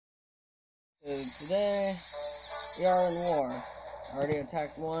So today we are in war. I already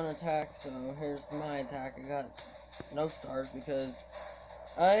attacked one attack, so here's my attack. I got no stars because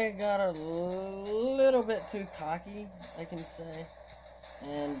I got a little bit too cocky, I can say,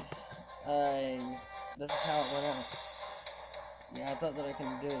 and this is how it went out. Yeah, I thought that I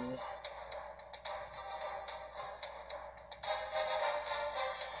can do this.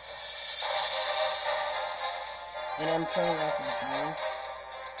 And I'm turning off my sound.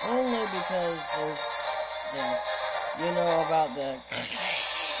 Only because there's, yeah, you know about the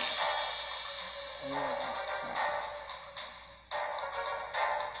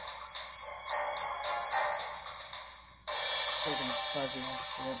freaking fuzzy ass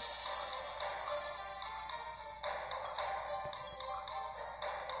shit.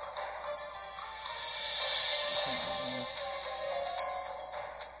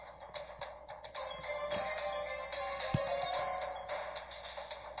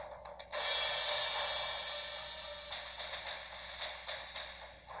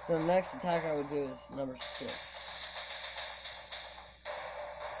 So the next attack I would do is number 6.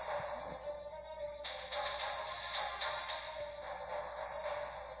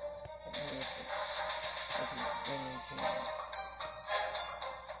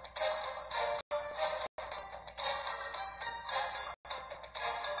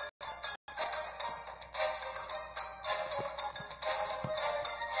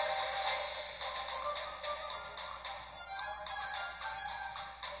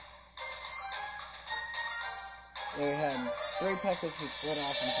 We had 3 P.E.K.K.A.s who split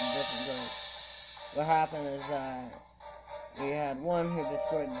off into different groups. What happened is we had one who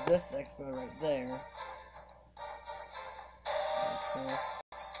destroyed this expo right there. Okay.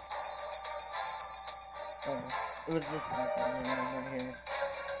 Oh, it was this platform right here.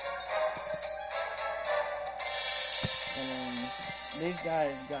 And then these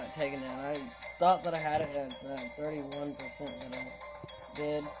guys got taken out. I thought that I had it at 31% that I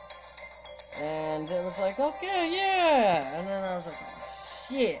did. And it was like, okay, yeah! And then I was like, oh,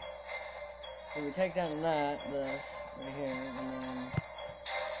 shit! So we take down this, right here, and then,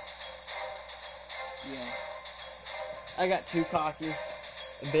 yeah. I got too cocky,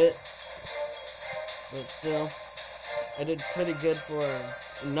 a bit, but still, I did pretty good for a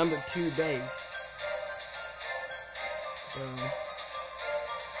number 2 base. So,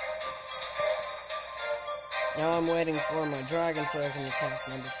 now I'm waiting for my dragon so I can attack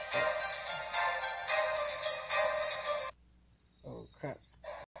number 6. Oh crap.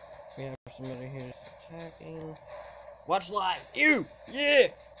 We have somebody here attacking. Watch live! You! Yeah!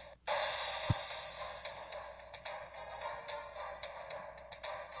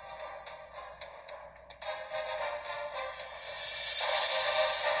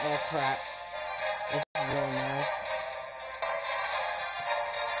 Oh crap. This is really nice.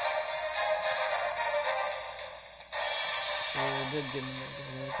 So it did give me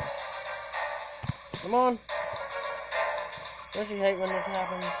a Come on! Don't you hate when this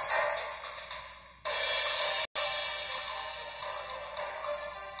happens?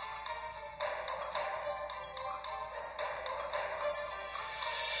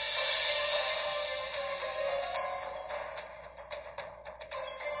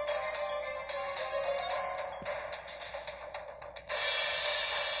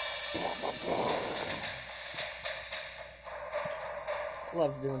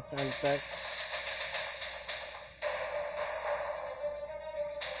 Love doing sound effects.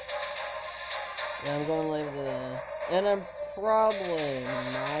 Yeah, I'm going later today. And I'm probably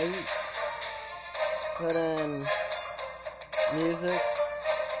might put in music.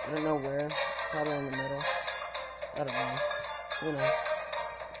 I don't know where. Probably in the middle. I don't know. Who knows?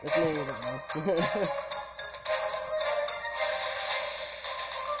 With me, you don't know.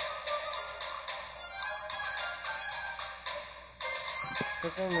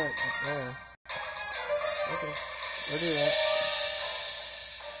 Put some right there. Okay. We'll do that.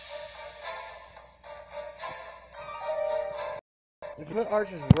 If you put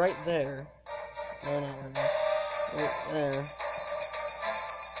archers right there, no, not right there, right there,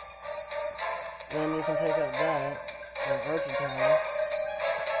 then you can take out that archer tower.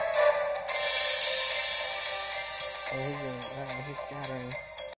 Oh, he's scattering.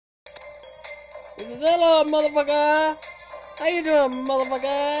 He says, hello, motherfucker! How you doing,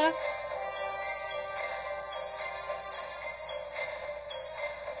 motherfucker?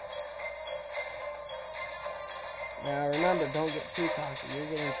 Now remember, don't get too cocky. You're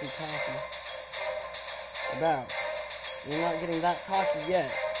getting too cocky. You're not getting that cocky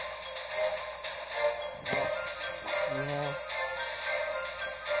yet. Yeah.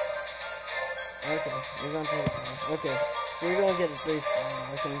 Okay, we're gonna take it down. Okay, you're gonna get a 3-star.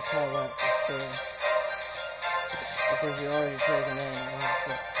 I can tell that for sure. Because you're already taking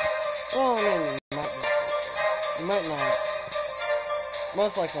that. So. Well, I mean, you might get a 3-star. You might not.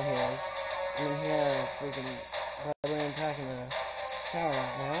 Most likely he is. I mean, he has freaking barbarian attacking the tower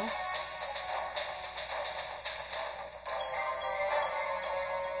right now.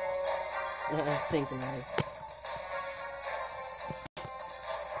 Synchronized.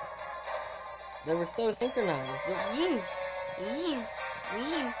 They were so synchronized.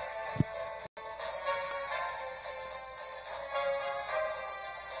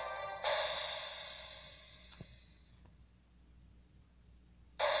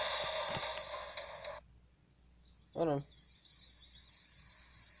 Hold on.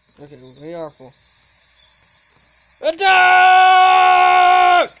 Okay, we are full.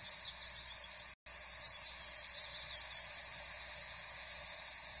 Attack!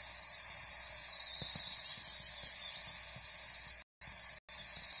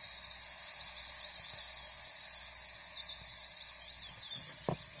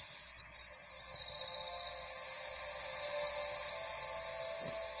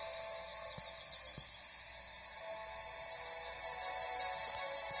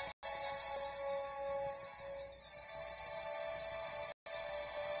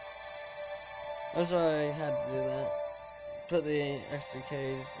 I'm sorry I had to do that. Put the extra Ks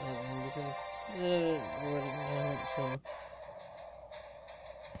in because so.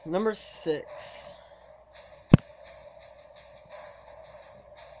 Number 6.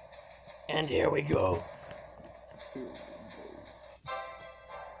 And here we go. Okay,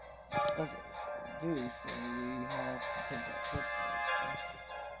 so we have to take out this guy.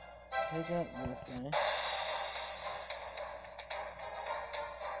 Take out this guy.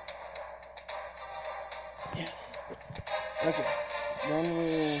 Yes. Okay. Then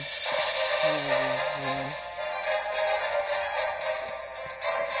we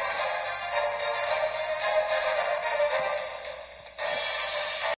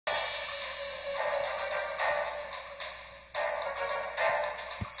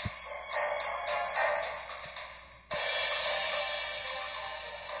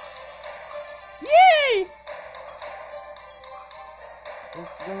yay!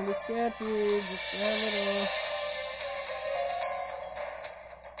 It's gonna be sketchy, just a little.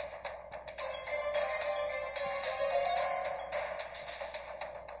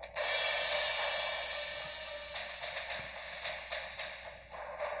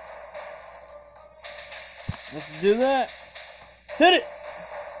 Let's do that. Hit it!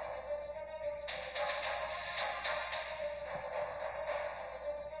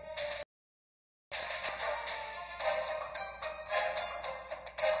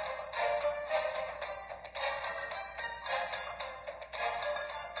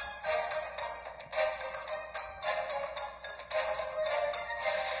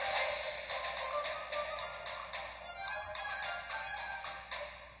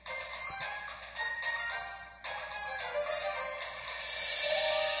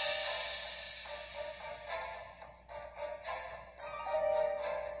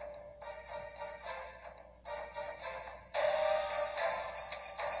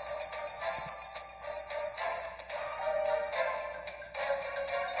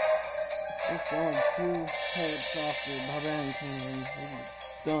 Just going 2 hits off the Barbarian King.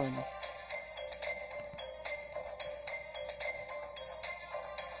 Done.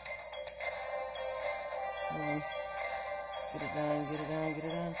 Hold on. Get it down, get it down, get it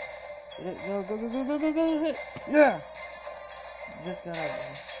down. Get it, go, go, go, go, go, go, go, hit. Yeah! Just got out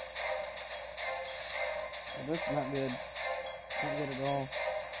there. Oh, this is not good. Not good at all.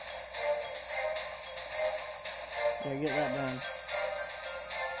 Yeah, get that done.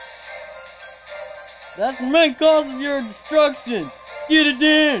 That's the main cause of your destruction! Get it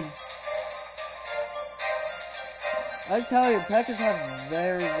in! I tell you, P.E.K.K.A.s have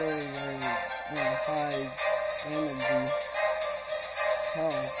very, very, very high damage and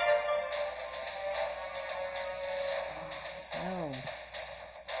health. No.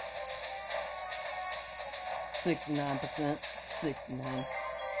 69%. 69.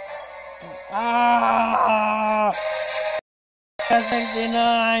 Ah!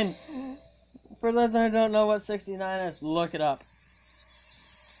 69! For those who don't know what 69 is, look it up.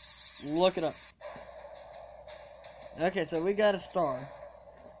 Look it up. Okay, so we got a star.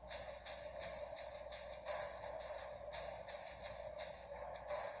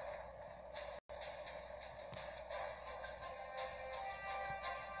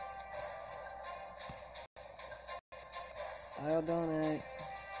 I'll donate.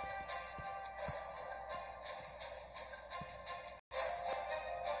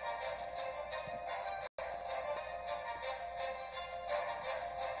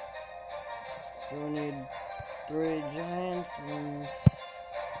 So we need 3 giants and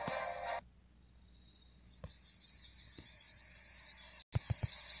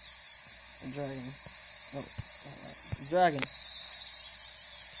a dragon. Oh, dragon.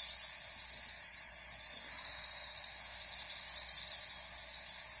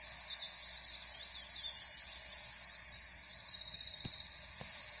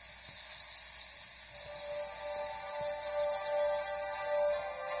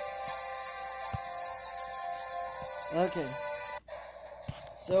 Okay.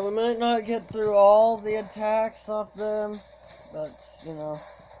 So we might not get through all the attacks off them, but, you know.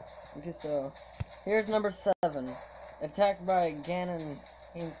 Okay, so here's number 7. Attacked by Gantino.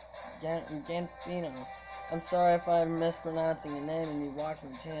 I'm sorry if I'm mispronouncing your name and you watch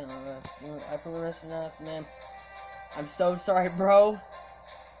my channel. If I mispronounce your name, I'm so sorry, bro.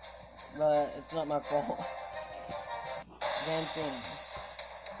 But it's not my fault. Gantino.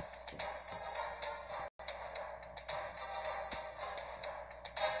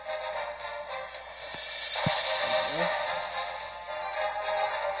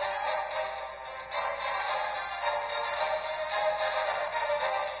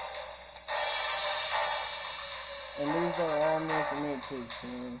 And these are all new for me too, so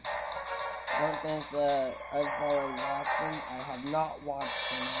don't think that I've already watched them. I have not watched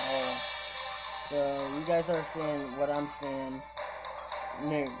them at all. So you guys are seeing what I'm seeing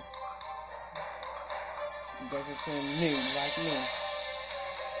new. You guys are seeing new, like me.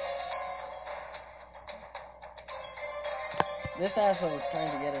 This asshole was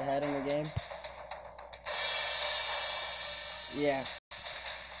trying to get ahead in the game. Yeah.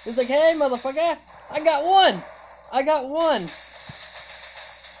 He's like, hey, motherfucker, I got one! I got one!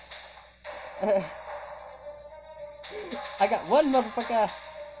 I got one, motherfucker!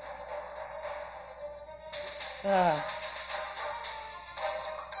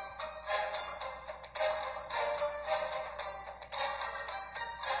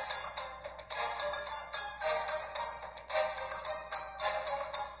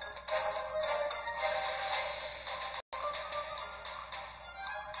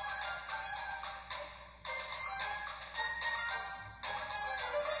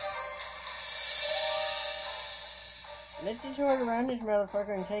 Let's just run around this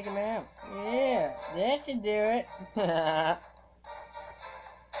motherfucker and take him out. Yeah, that should do it. I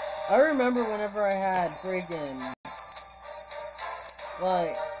remember whenever I had freaking,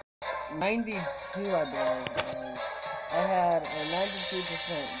 like, 92, I believe it was. I had a 92%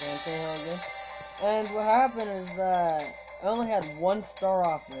 Gantino. And what happened is that I only had 1 star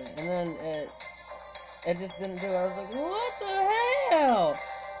off it, and then it just didn't do it. I was like, what the hell?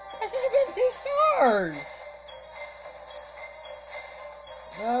 That should have been 2 stars!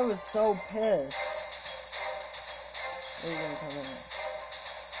 I was so pissed. Where are you gonna come in?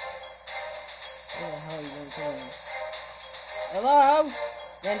 Where the hell are you gonna come in? Hello?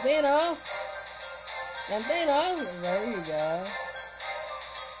 Gantino? Gantino? There you go.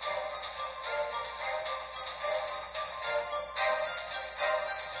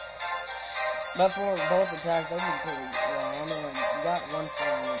 But for both attacks, I did pretty well. I mean, I got 1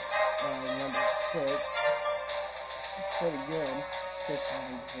 from number 6. Pretty good.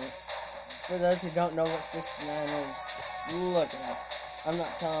 69%. For those who don't know what 69 is, look it up. I'm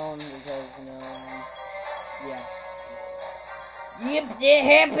not telling because, you know, yeah. Yep, it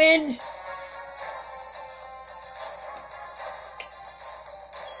happened!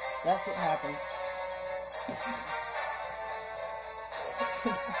 That's what happens.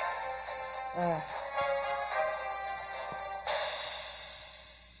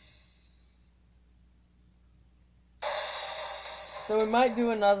 So we might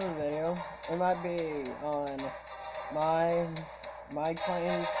do another video. It might be on my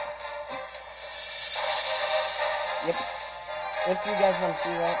claims. Yep. If you guys want to see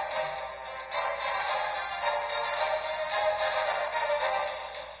that.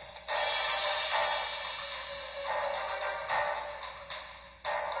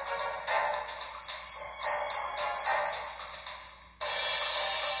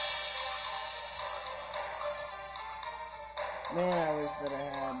 Man, I wish that I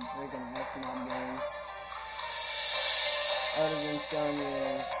had freaking XMod games. I would have been showing you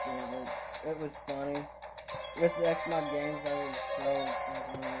this, it was funny. With the XMod games, I was so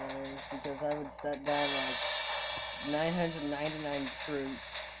fucking hilarious because I would set down like 999 troops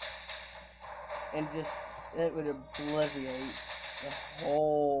and just, it would obliviate the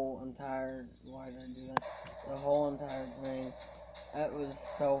whole entire, why did I do that? The whole entire thing. That was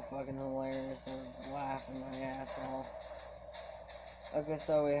so fucking hilarious. I was laughing my ass off. Okay,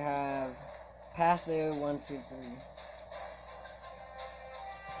 so we have Pathu 1, 2, 3.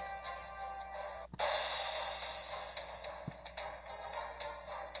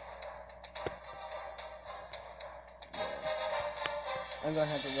 I'm gonna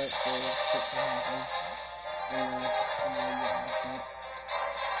have to wait for shit to happen. And then I'm gonna get messed up.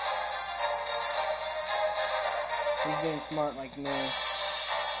 He's being smart like me.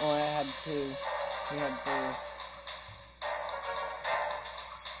 Oh, I had 2. He had 3.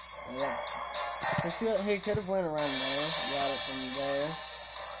 Yeah. He could have went around there, got it from there,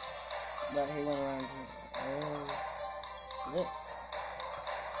 but he went around here. Oh, shit.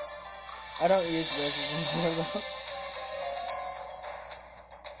 I don't use this anymore though.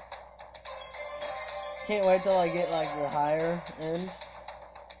 Can't wait till I get like the higher end,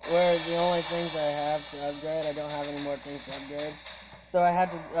 where the only things I have to upgrade, I don't have any more things to upgrade. So I had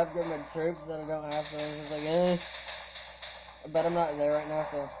to upgrade my troops that I don't have, so I was just like, eh. But I'm not there right now,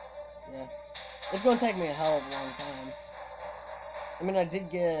 so yeah. It's gonna take me a hell of a long time. I mean, I did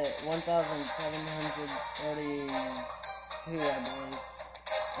get 1,732, I believe,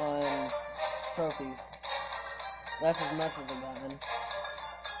 on trophies. That's as much as I've gotten.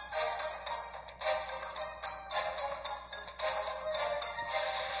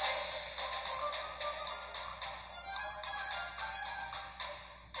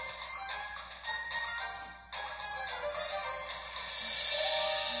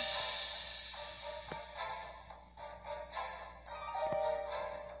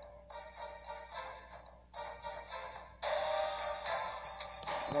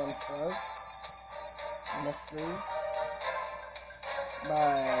 One Stroke, Mysteries,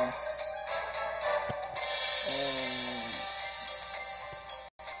 by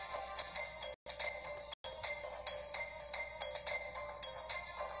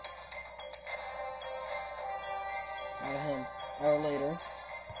him, or later.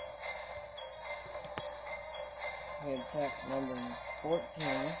 We have attack number 14,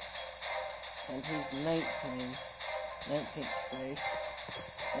 and he's 19, 19th space.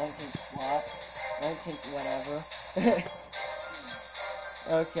 19th slot, 19th whatever.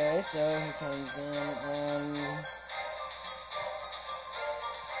 Okay, so he comes in on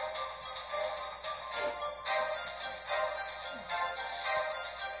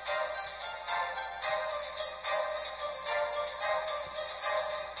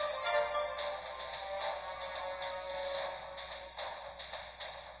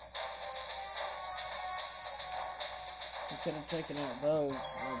could have taken out those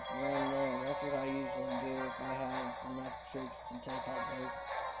that's around there. That's what I usually do if I have enough troops to take out those.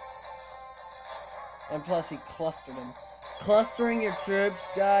 And plus he clustered them. Clustering your troops,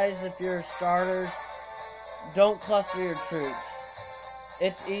 guys, if you're starters, don't cluster your troops.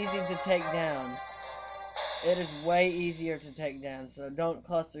 It's easy to take down. It is way easier to take down, so don't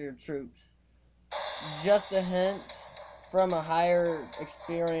cluster your troops. Just a hint from a higher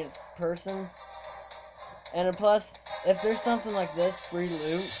experienced person. And plus, if there's something like this, free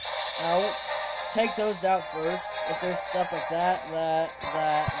loot, out, take those out first. If there's stuff like that,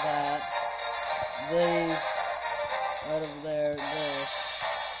 these, right over there, this,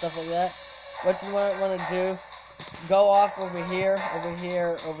 stuff like that, what you want to do, go off over here, over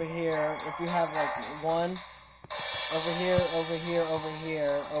here, over here, if you have like one, over here, over here, over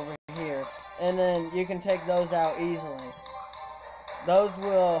here, over here, and then you can take those out easily. Those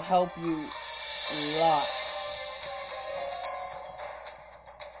will help you a lot.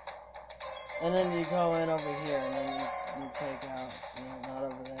 And then you go in over here, and then you take out, not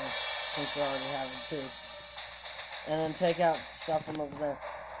over there, since you already have it too. And then take out stuff from over there.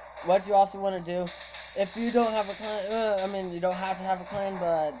 What you also want to do, if you don't have a clan, I mean, you don't have to have a clan,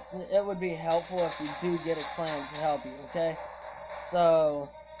 but it would be helpful if you do get a clan to help you, okay?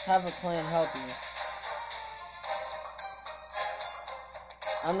 So, have a clan help you.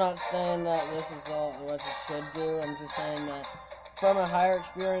 I'm not saying that this is all what you should do, I'm just saying that from a higher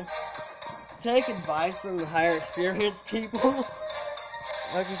experience, take advice from the higher experienced people.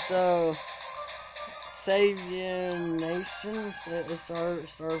 Okay, so Savianation,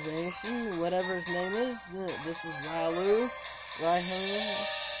 Starvation, whatever his name is. This is Ralu.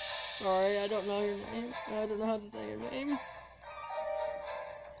 Sorry, I don't know your name. I don't know how to say your name.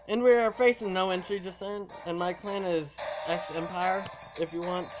 And we are facing no entry, just saying. And my clan is X Empire. If you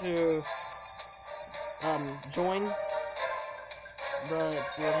want to join. But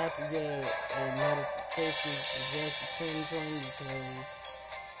you would have to get a notification to suggest you can join because,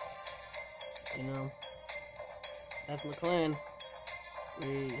 you know, that's my clan.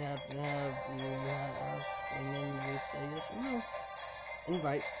 We have to have you us, and then we say yes or no.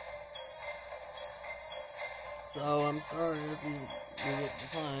 Invite. So I'm sorry if you get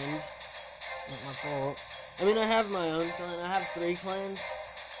declined. Not my fault. I mean, I have my own clan. I have 3 clans.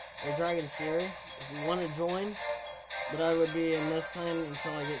 A Dragon's Fury. If you want to join. But I would be in this clan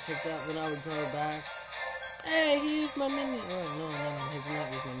until I get kicked out, then I would go back Hey, he used my minion. Oh, no, he did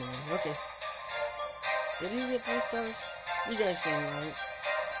not use my minion. Okay. Did he get 3 stars? You guys see me, right?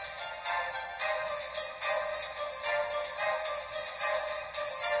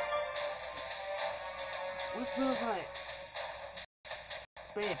 What smells like?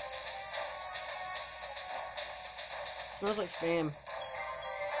 Spam. Smells like spam.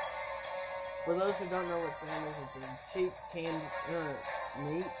 For those who don't know what spam is, it's a cheap canned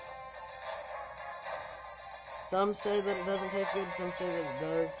meat. Some say that it doesn't taste good, some say that it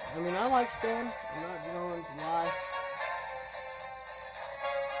does. I mean, I like spam. I'm not going to lie.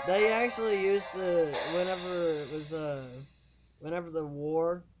 They actually used to, whenever the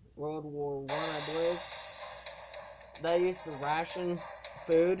war, World War I, I believe, they used to ration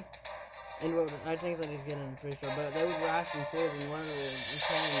food. And I think that he's getting a 3-star, but they would ration food, and one of the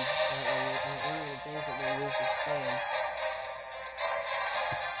things that they used is spam.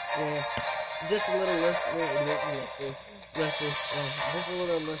 Yeah, just a little mystery. Just a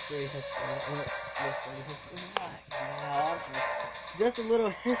little mystery history. Just a little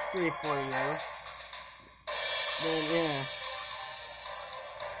history for you. Then yeah.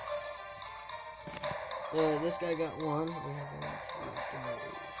 So this guy got 1. We have 1, 2,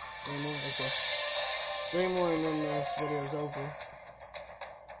 3 more. Okay. 3 more, and then this video's over.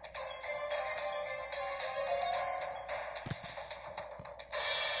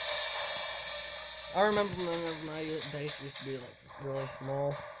 I remember when my base used to be like really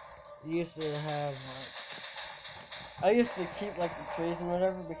small. You used to have like, I used to keep like the trees and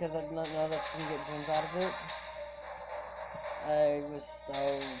whatever because I did not know that you can get gems out of it. I was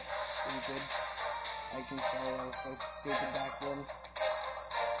so stupid. I can say I was so stupid back then.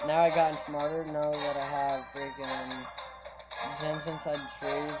 Now I gotten smarter, know that I have freaking gems inside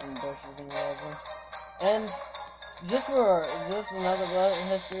trees and bushes and whatever. And just another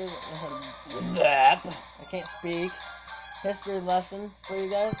history, I can't speak, history lesson for you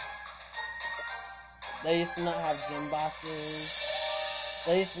guys. They used to not have gem boxes.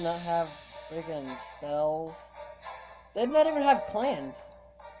 They used to not have freaking spells. They did not even have clans.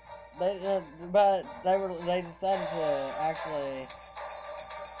 But they decided to actually,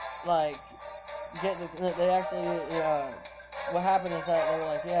 like, what happened is that they were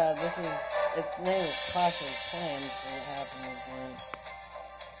like, yeah, its name is Clash of Clans, and what happened was,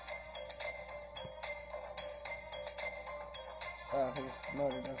 oh, he was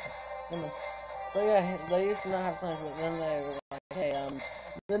promoted, okay. But yeah, they used to not have clans, but then they were like, hey,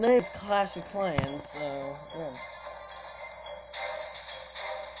 the name's Clash of Clans, so, yeah.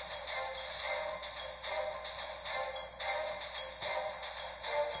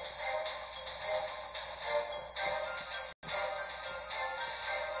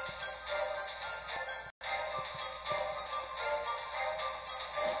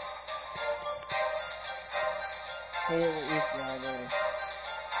 Here it used to be already,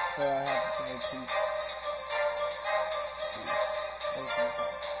 so I have to say peace.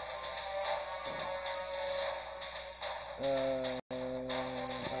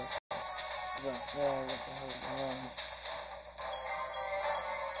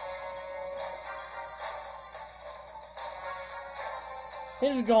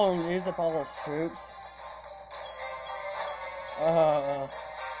 He's just going to use up all his troops.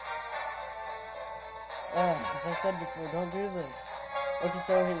 As I said before, don't do this. Okay,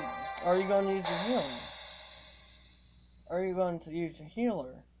 so are you going to use your healing? Are you going to use your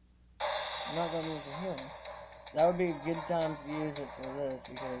healer? I'm not going to use your healer. That would be a good time to use it for this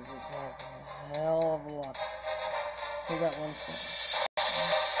because it has a hell of a lot. We got 1 star.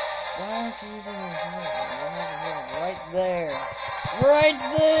 Why aren't you using your healer? Right there. Right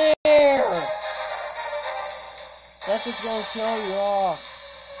there! That's what's going to kill you off.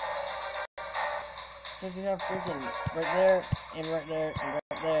 Because you have freaking right there, and right there, and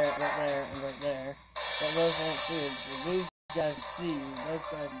right there, right there, and right there. But those won't see it. So these guys see you. Those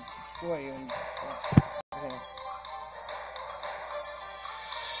guys destroy you. And, okay.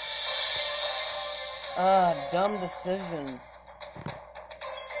 Dumb decision.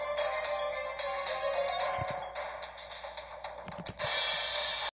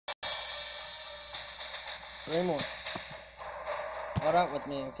 Three more. Hold out with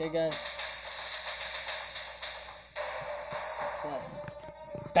me, okay, guys?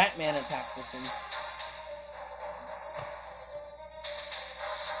 Batman attacked this thing.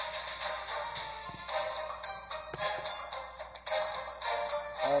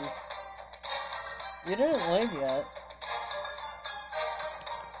 You didn't leave yet.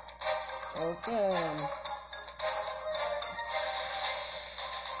 Okay.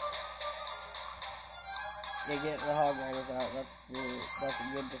 Yeah, get the hog riders out. That's a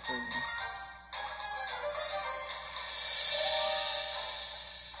good decision.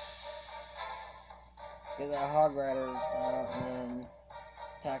 get the hog riders out, and then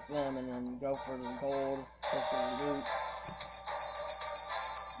attack them, and then go for the gold, go for the loot.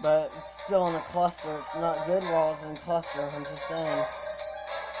 But it's still in a cluster. It's not good while it's in cluster, I'm just saying.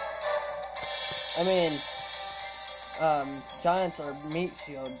 I mean, giants are meat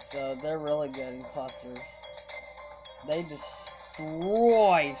shields, so they're really good in clusters. They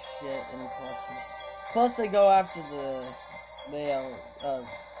destroy shit in clusters. Plus, they go after the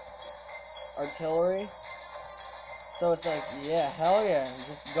artillery. So it's like, yeah, hell yeah,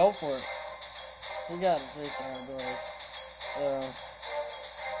 just go for it. He got a 3-star ability. So,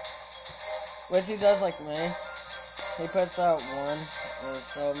 which he does like me. He puts out one or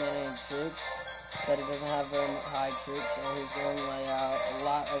so many troops, but he doesn't have very high troops, so he's going to lay out a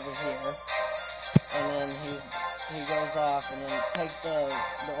lot over here. And then he goes off and then takes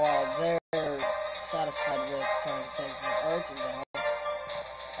while they're satisfied with trying to take the archers out.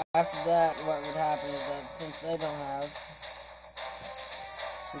 After that, what would happen is that since they don't have,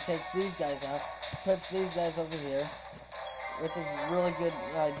 he takes these guys out, puts these guys over here, which is a really good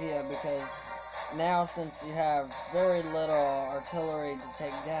idea because now since you have very little artillery to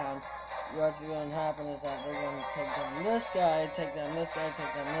take down, what's going to happen is that they're going to take down this guy, take down this guy,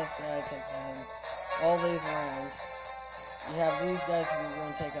 take down this guy, take down all these around. You have these guys who are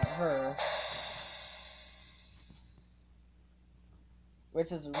going to take out her,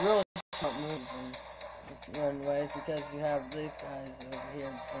 which is a really smart move in ways because you have these guys over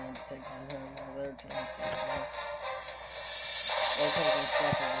here trying to take down her while they're trying to take her. They're taking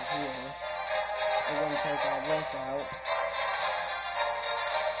stuff over here. They're going to take all this out.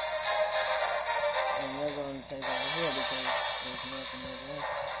 And they're going to take over here because there's nothing over there.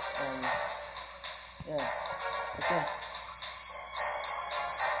 Yeah. Okay.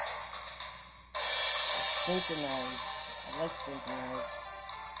 Synchronize. I like synchronize.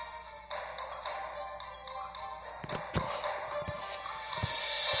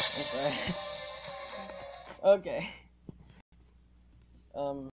 I'm sorry. Okay.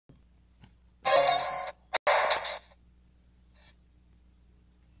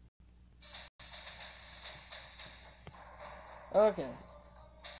 Okay.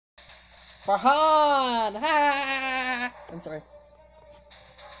 Farhan! Ha! I'm sorry.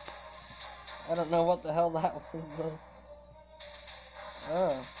 I don't know what the hell that was though.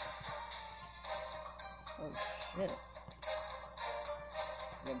 Oh. Oh shit.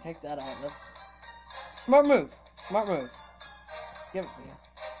 I'm gonna take that out. That's smart move. Smart move. Give it to you.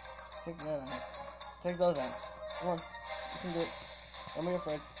 Take that out. Take those out. Come on. You can do it. Don't be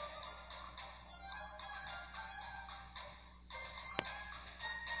afraid.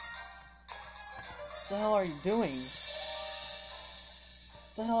 What the hell are you doing?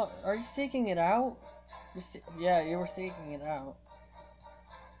 What the hell? Are you seeking it out? Yeah, you were seeking it out.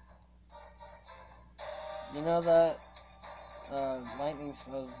 You know that lightning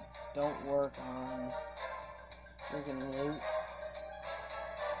spells don't work on freaking loot.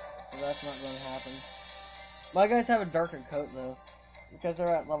 So that's not going to happen. My guys have a darker coat though, because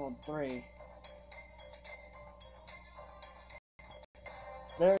they're at level 3.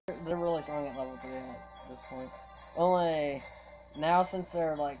 They're really strong at level 3 at this point. Only now since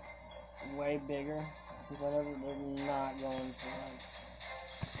they're like way bigger, whatever, they're not going to like.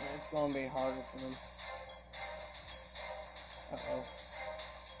 It's going to be harder for them. Uh-oh.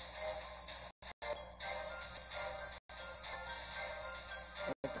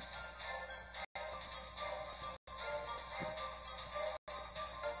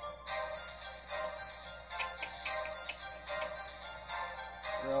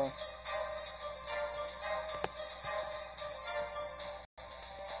 Really?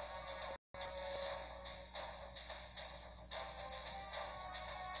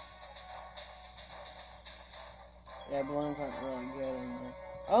 Yeah, balloons aren't really good anymore.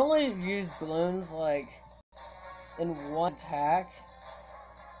 I only use balloons like in one attack.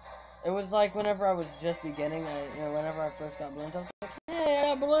 It was like whenever I was just beginning, whenever I first got balloons, I was like, hey, I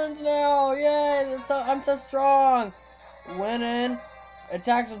got balloons now, yay, I'm so strong. Went in,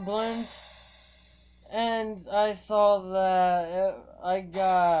 attacked with balloons, and I saw that I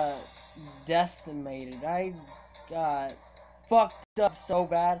got decimated. I got fucked up so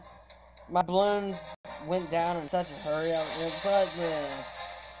bad. My balloons went down in such a hurry, but the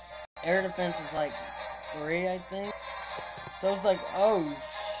air defense was like 3, I think. So I was like, oh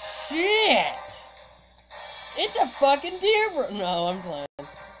shit! It's a fucking deer, bro. No, I'm playing.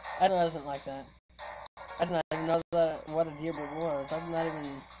 I wasn't like that. I did not even know what a deer bro was. I did not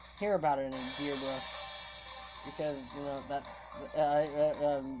even hear about it in a deer bro. Because, that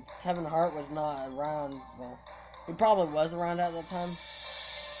Kevin Hart was not around. Well, he probably was around at that time.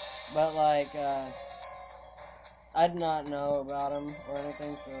 But, like, I did not know about him or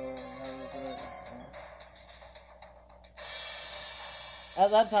anything, so that was it. Yeah.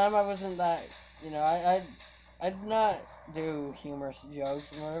 At that time, I wasn't that, I did not do humorous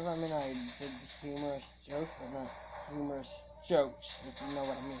jokes and whatever. I mean, I did humorous jokes, but not humorous jokes, if you know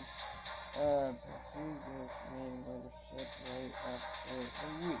what I mean. Proceed with me leadership right after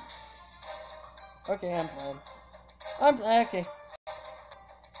a week. Okay, I'm playing. Okay.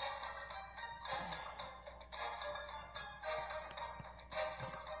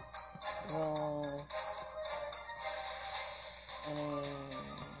 Well, anyone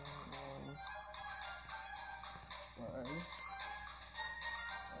subscribe?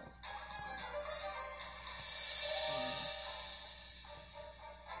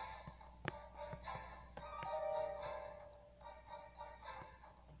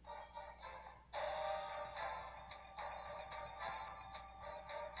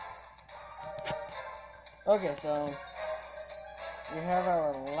 Okay, so we have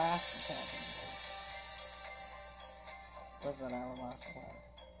our last attack. Was that our last attack?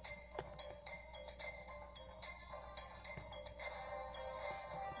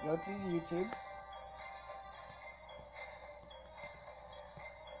 Go to YouTube.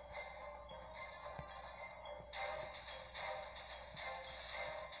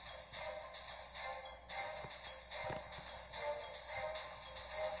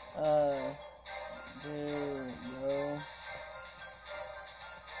 Do go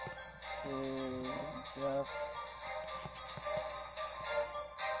to Jeff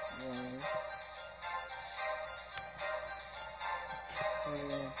Rose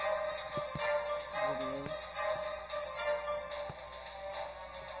videos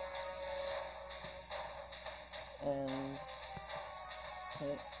and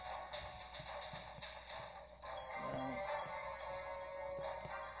hit that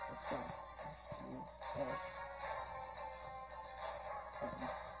subscribe. Yes. Button.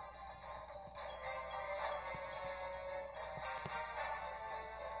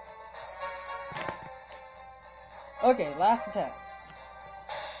 Okay, last attack.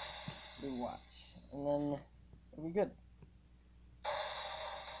 We watch, and then it'll be good.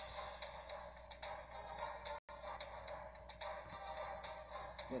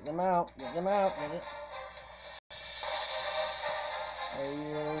 Get them out. Get them out. Get it. Are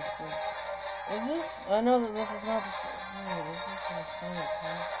you? Is this? I know that this is not the same. Wait, is this the same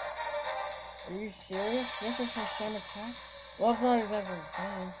attack? Are you serious? This is the same attack? Well, it's not exactly the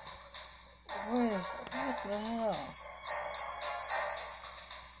same. Wait, what the hell?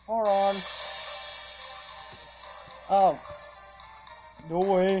 Hold on. Oh. No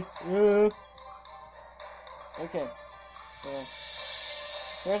way. Yeah. Okay. So,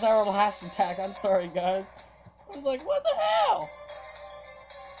 here's our last attack. I'm sorry, guys. I was like, what the hell?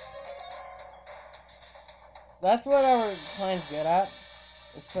 That's what our client's good at.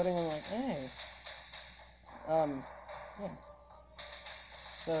 Is putting them like, hey. Yeah.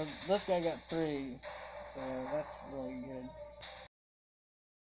 So, this guy got 3. So, that's really good.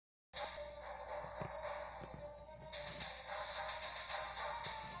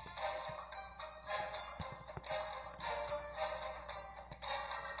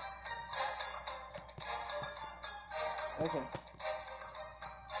 Okay.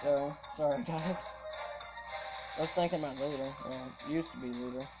 So, sorry guys. I was thinking about Ludo. Well, used to be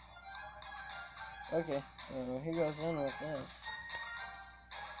Ludo. Okay, so he goes in with this.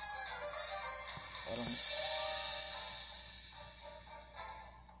 Hold on.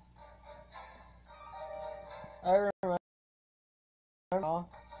 I remember.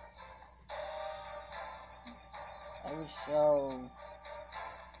 I was so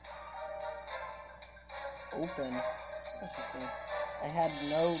open. Let's just say. I had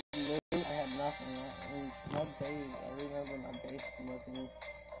no loot. I had nothing. My base. I remember my base looking.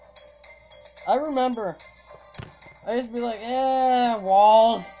 I remember. I used to be like,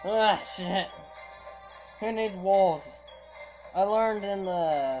 walls. Ah, shit. Who needs walls? I learned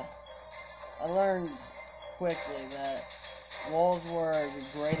quickly that walls were the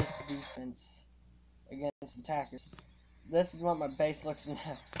greatest defense against attackers. This is what my base looks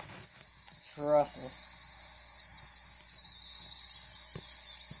now. Trust me.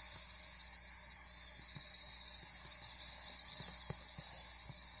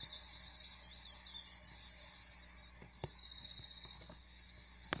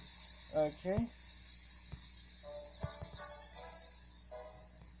 Okay.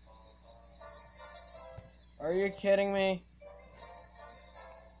 Are you kidding me?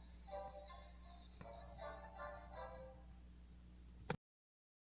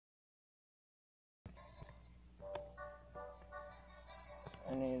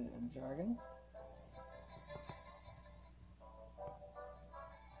 I need a dragon.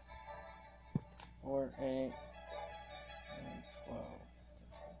 4, 8, 9, 12.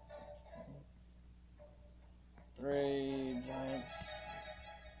 3 giants.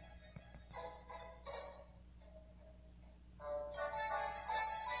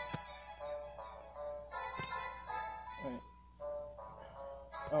 Wait.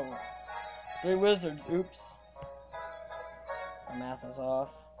 Oh, 3 wizards. Oops. My math is off.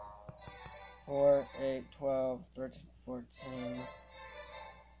 4, 8, 12, 13, 14.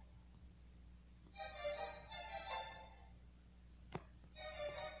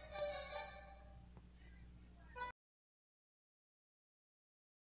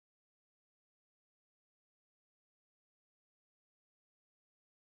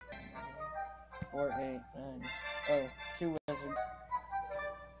 Four, 8, 9. Oh, 2 wizards.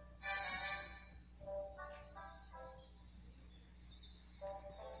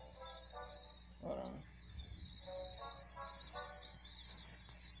 Hold on.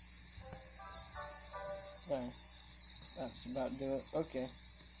 Okay. That's about to do it. Okay.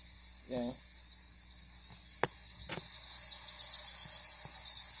 Yeah.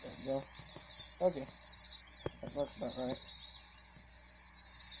 There we go. Okay. That looks about right.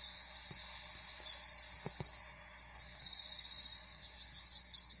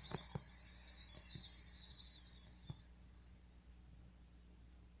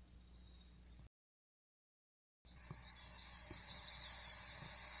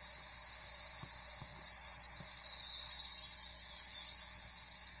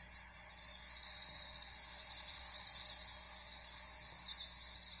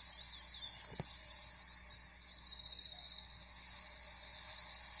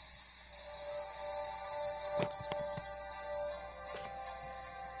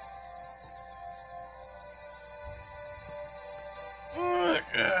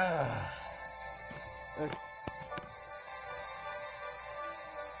 Okay.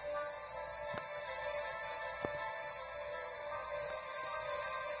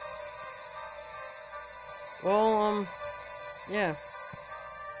 Well, yeah.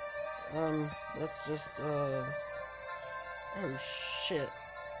 Let's just, oh shit.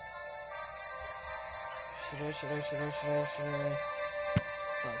 Should I?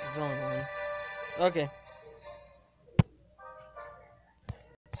 Fuck, it's only one. Okay.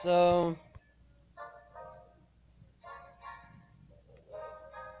 So,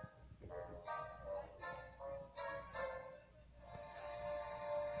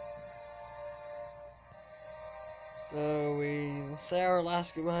 we say our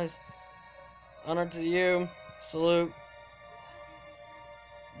last goodbyes. Honor to you. Salute.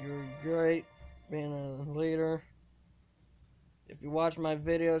 You're great being a leader. If you watch my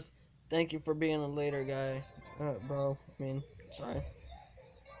videos, thank you for being a leader, guy. Bro. Sorry.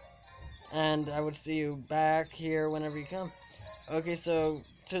 And I would see you back here whenever you come. Okay, so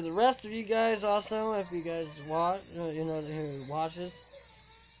to the rest of you guys also, if you guys watch, who watches,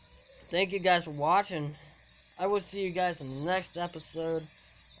 thank you guys for watching. I will see you guys in the next episode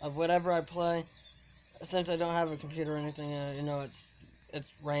of whatever I play. Since I don't have a computer or anything, it's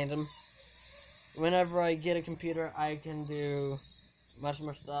random. Whenever I get a computer, I can do much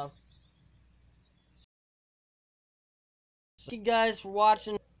more stuff. Thank you guys for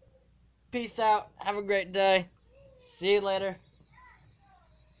watching. Peace out. Have a great day. See you later.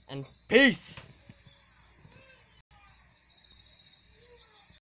 And peace.